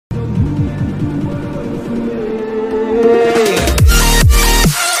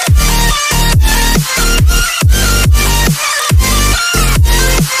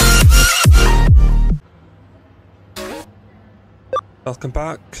welcome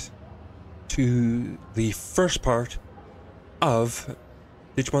back to the first part of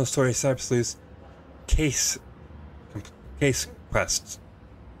Digimon Story Cyber Sluth case quests.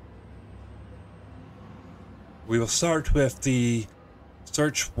 We will start with the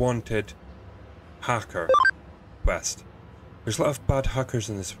Search Wanted Hacker quest. There's a lot of bad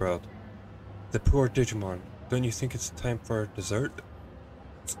hackers in this world. The poor Digimon. Don't you think it's time for dessert?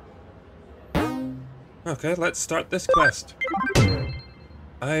 Okay, let's start this quest.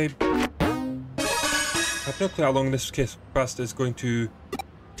 I have no clue how long this quest is going to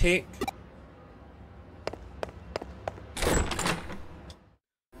take.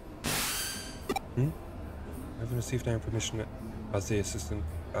 I haven't received any information as the assistant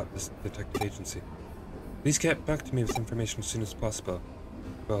at this detective agency. Please get back to me with information as soon as possible.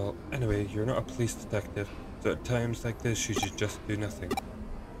 Well, anyway, you're not a police detective, so at times like this you should just do nothing.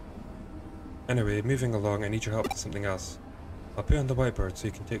 Anyway, moving along, I need your help with something else. I'll put it on the whiteboard so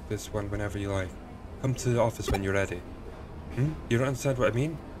you can take this one whenever you like. Come to the office when you're ready. You don't understand what I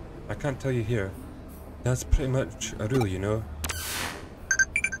mean? I can't tell you here. That's pretty much a rule, you know.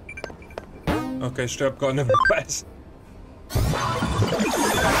 Okay, straight up got another quest.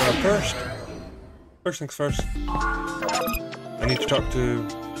 First things first. I need to talk to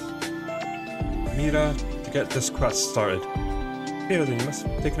Mira to get this quest started. Here then, you must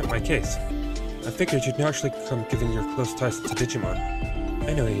have taken up my case. I figured you'd naturally come given your close ties to Digimon.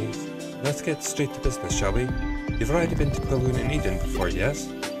 Anyways, let's get straight to business, shall we? You've already been to Kowloon and Eden before, yes?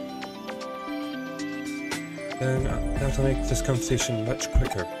 Then that'll make this conversation much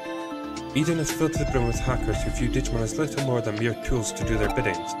quicker. Eden is filled to the brim with hackers who view Digimon as little more than mere tools to do their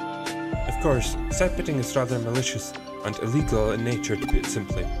biddings. Of course, set bidding is rather malicious and illegal in nature, to put it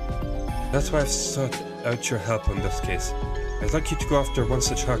simply. That's why I've sought out your help in this case. I'd like you to go after one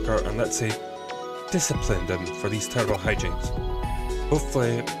such hacker and, let's say, discipline them for these terrible hijinks.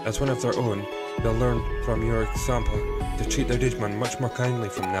 Hopefully, as one of their own, they'll learn from your example to treat their Digimon much more kindly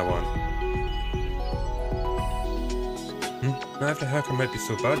from now on. Not every hacker might be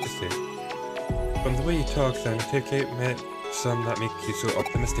so bad, you see. From the way you talk then, I take it met some that make you so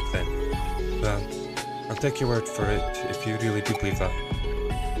optimistic then. Well, I'll take your word for it if you really do believe that.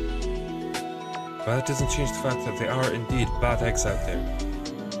 But it doesn't change the fact that there are indeed bad eggs out there.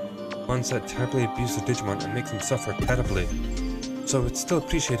 Ones that terribly abuse the Digimon and make them suffer terribly. So I'd still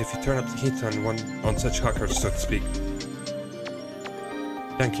appreciate if you turn up the heat on such hackers, so to speak.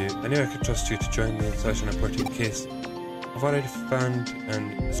 Thank you. I knew I could trust you to join me in such an important case. I've already found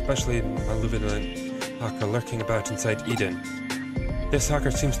an especially malevolent hacker lurking about inside Eden. This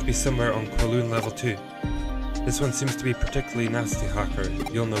hacker seems to be somewhere on Kowloon level 2. This one seems to be a particularly nasty hacker.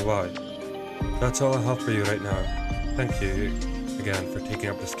 You'll know why. That's all I have for you right now. Thank you again for taking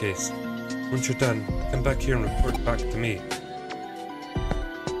up this case. Once you're done, come back here and report back to me.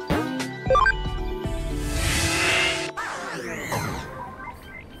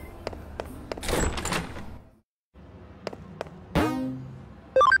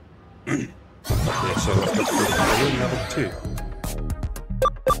 Okay, so let's go for Kowloon level 2.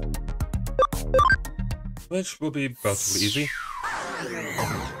 Which will be relatively easy.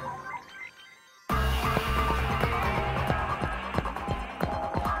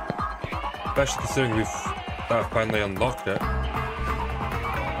 Especially considering we've finally unlocked it.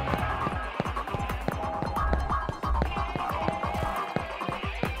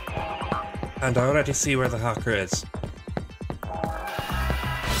 And I already see where the hacker is.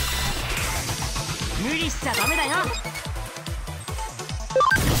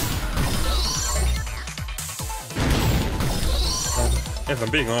 If I'm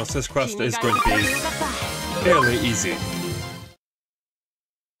being honest, this quest is going to be fairly easy.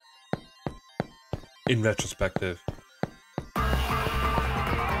 In retrospective.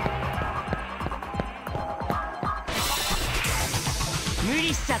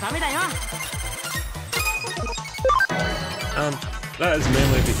 And that is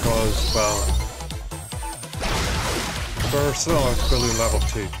mainly because, well, we're still on Kowloon level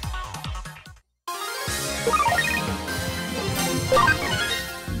 2.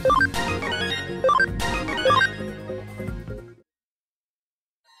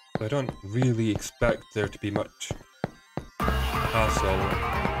 I don't really expect there to be much hassle,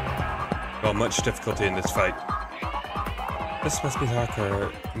 well, much difficulty in this fight. This must be the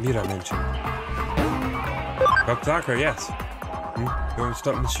hacker Mira mentioned. Rob the hacker, yes. You want to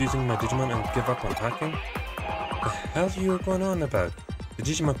stop misusing my Digimon and give up on hacking? The hell are you going on about? The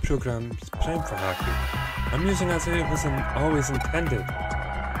Digimon program is primed for hacking. I'm using it as it wasn't always intended.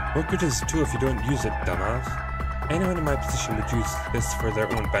 What good is a tool if you don't use it, dumbass? Anyone in my position would use this for their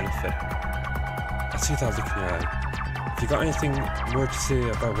own benefit. I see that look in your eye. If you got anything more to say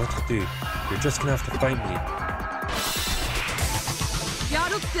about what to do, you're just gonna have to fight me.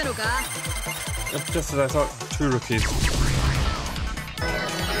 Just as I thought, 2 rookies.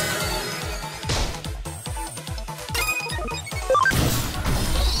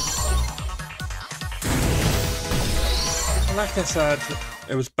 Like I said,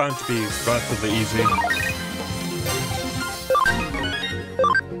 it was bound to be relatively easy.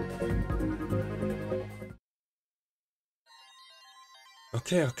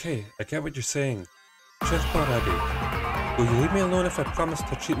 Okay, I get what you're saying. Just about Abby. Will you leave me alone if I promise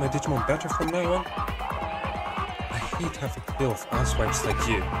to treat my Digimon better from now on? I hate having to deal with asswipes like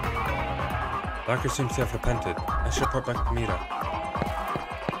you. Backer seems to have repented. I should report back to Mira.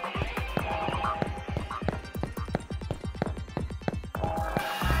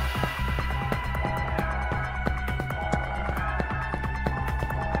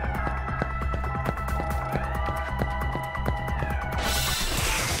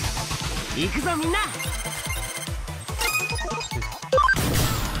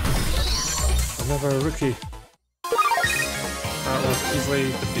 Another rookie. That was easily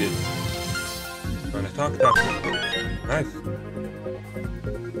defeated. When I talk about it. Nice.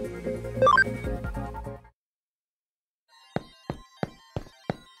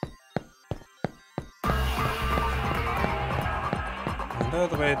 And all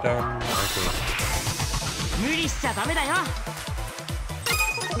the way down I go.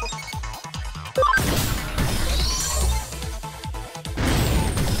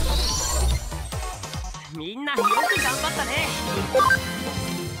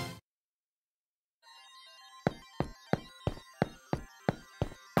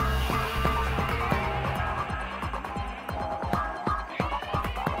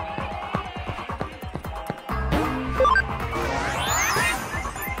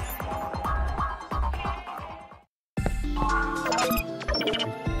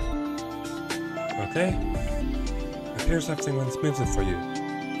 Okay. Appears everything went smoothly for you.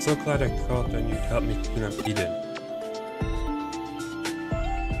 So glad I called on you to help me clean up Eden.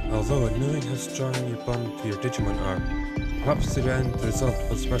 Although knowing how strong your bond to your Digimon are, perhaps the end result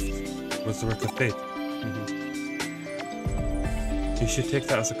was the work of fate. You should take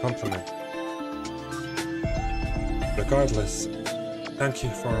that as a compliment. Regardless, thank you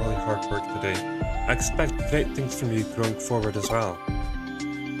for all your hard work today. I expect great things from you going forward as well.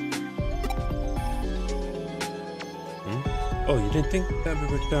 Oh, you didn't think that we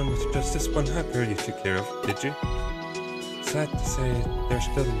were done with just this one hacker you took care of, did you? Sad to say, there's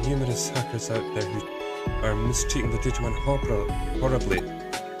still numerous hackers out there who are mistreating the Digimon horribly.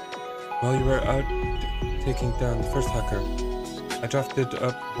 While you were out taking down the first hacker, I drafted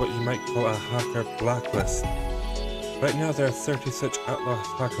up what you might call a hacker blacklist. Right now there are 30 such outlaw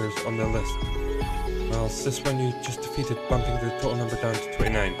hackers on the list, whilst this one you just defeated, bumping the total number down to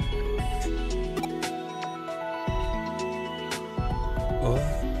 29. Oh,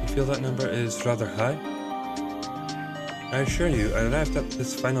 you feel that number is rather high? I assure you, I arrived at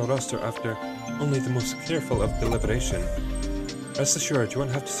this final roster after only the most careful of deliberation. Rest assured, you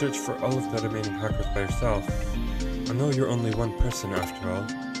won't have to search for all of the remaining hackers by yourself. I know you're only one person after all.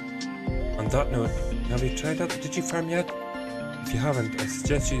 On that note, have you tried out the Digifarm yet? If you haven't, I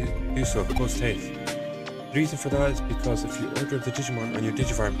suggest you do so post haste. The reason for that is because if you order the Digimon on your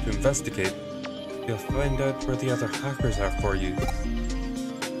Digifarm to investigate, you'll find out where the other hackers are for you.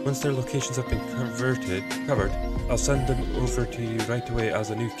 Once their locations have been covered, I'll send them over to you right away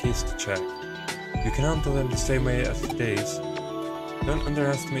as a new case to check. You can handle them the same way as today's. Don't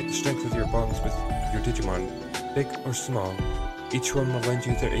underestimate the strength of your bonds with your Digimon, big or small. Each one will lend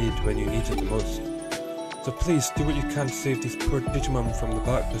you their aid when you need it the most. So please do what you can to save these poor Digimon from the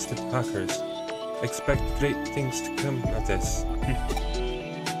blacklisted hackers. I expect great things to come of this.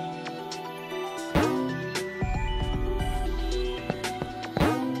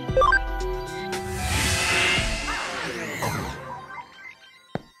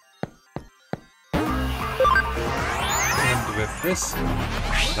 With this,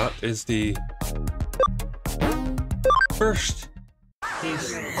 that is the first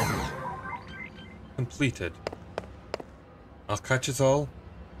case completed. I'll catch us all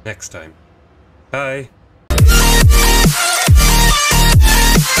next time. Bye!